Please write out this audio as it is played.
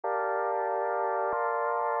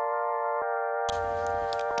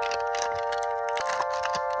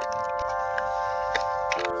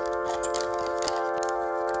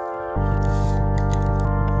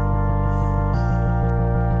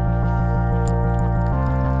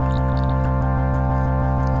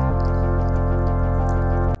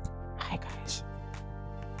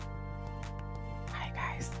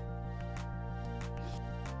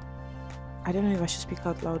I don't know if I should speak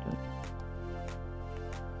out loud.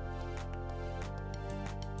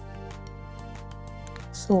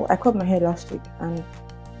 So I cut my hair last week and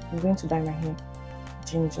I'm going to dye my hair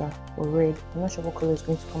ginger or red. I'm not sure what color is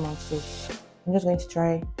going to come out, so I'm just going to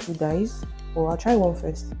try 2 dyes. Or I'll try one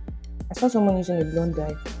first. I saw someone using a blonde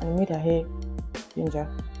dye and it made her hair ginger,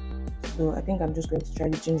 so I think I'm just going to try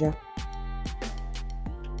the ginger.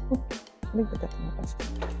 Oh, look at that in my basket.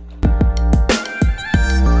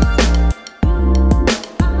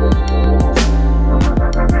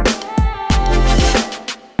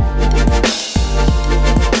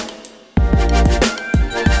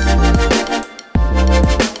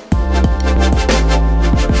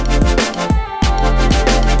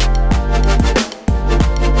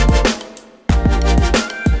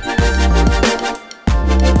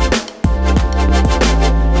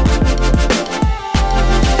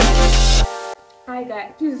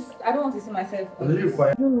 Please, I don't want to see myself. You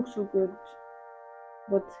don't look so good.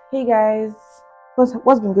 But hey guys,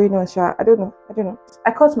 what's been going on, Sha? I don't know.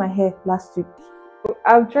 I cut my hair last week.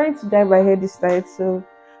 I'm trying to dye my hair this side, so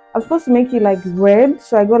I'm supposed to make it like red.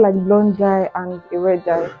 So I got like blonde dye and a red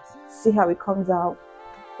dye. See how it comes out.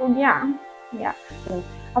 So yeah. So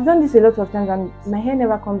I've done this a lot of times and my hair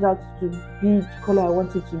never comes out to be the color I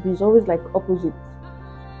want it to be. It's always like opposite.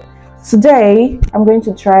 Today I'm going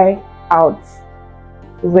to try out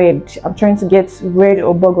red. I'm trying to get red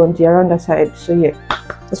or burgundy around the side. So yeah,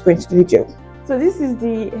 let's go into the video. So this is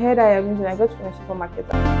the hair dye I'm using. I got it from a supermarket.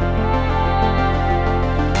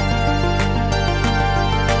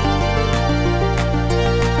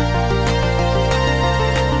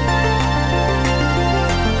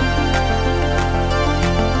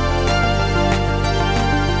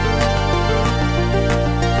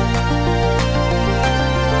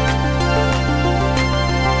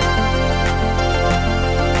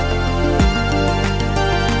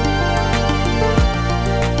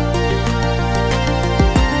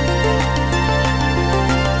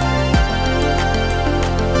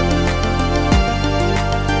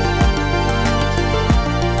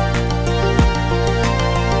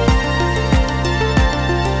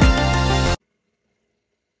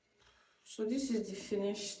 So this is the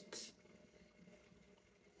finished.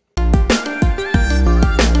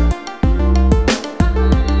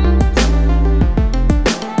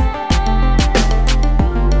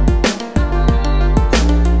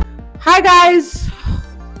 Hi guys,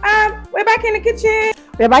 we're back in the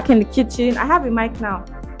kitchen. I have a mic now.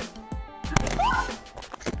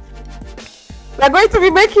 We're going to be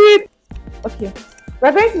making. Okay,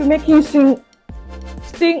 we're going to be making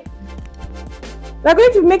We're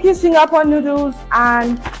going to be making Singapore noodles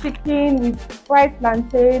and chicken with fried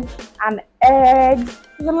plantain and eggs.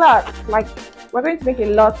 It's a lot. Like, we're going to make a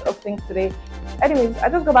lot of things today. Anyways, I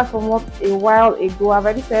just got back from work a while ago. I've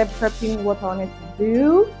already started prepping what I wanted to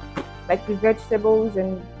do, like the vegetables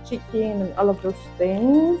and chicken and all of those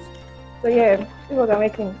things. So yeah, this is what I'm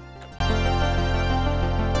making.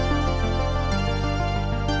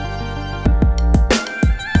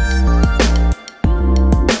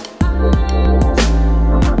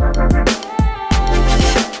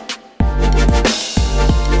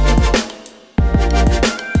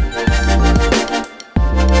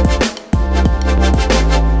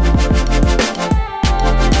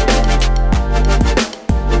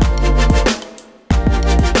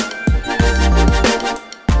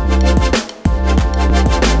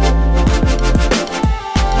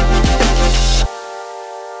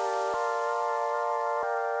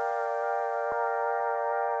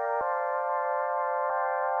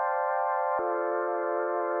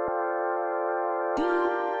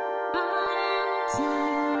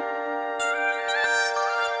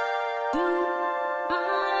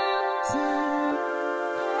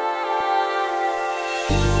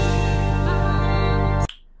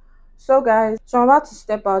 So guys, I'm about to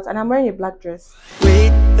step out and I'm wearing a black dress.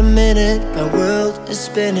 Wait a minute, my world is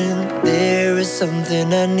spinning. There is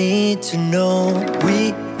something I need to know.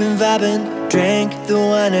 We've been vibing, drank the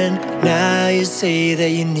wine, and now you say that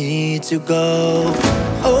you need to go.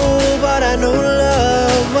 Oh, but I know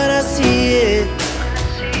love when I see it.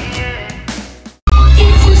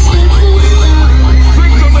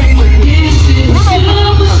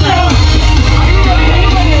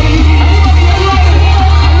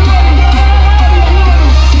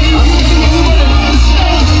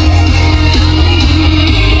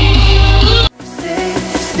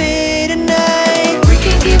 We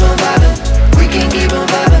can keep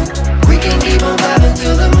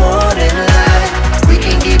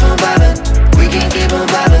on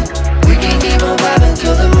vibing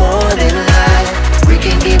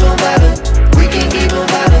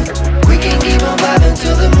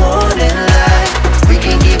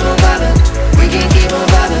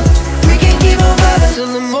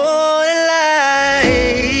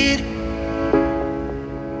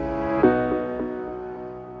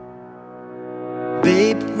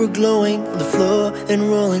and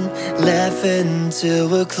rolling, laughing till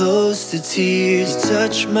we're close to tears. You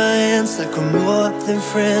touch my hands like we're more than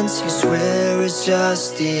friends. You swear it's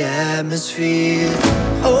just the atmosphere.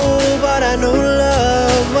 Oh, but I know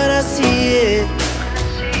love when I see it.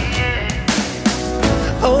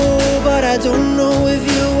 Oh, but I don't know if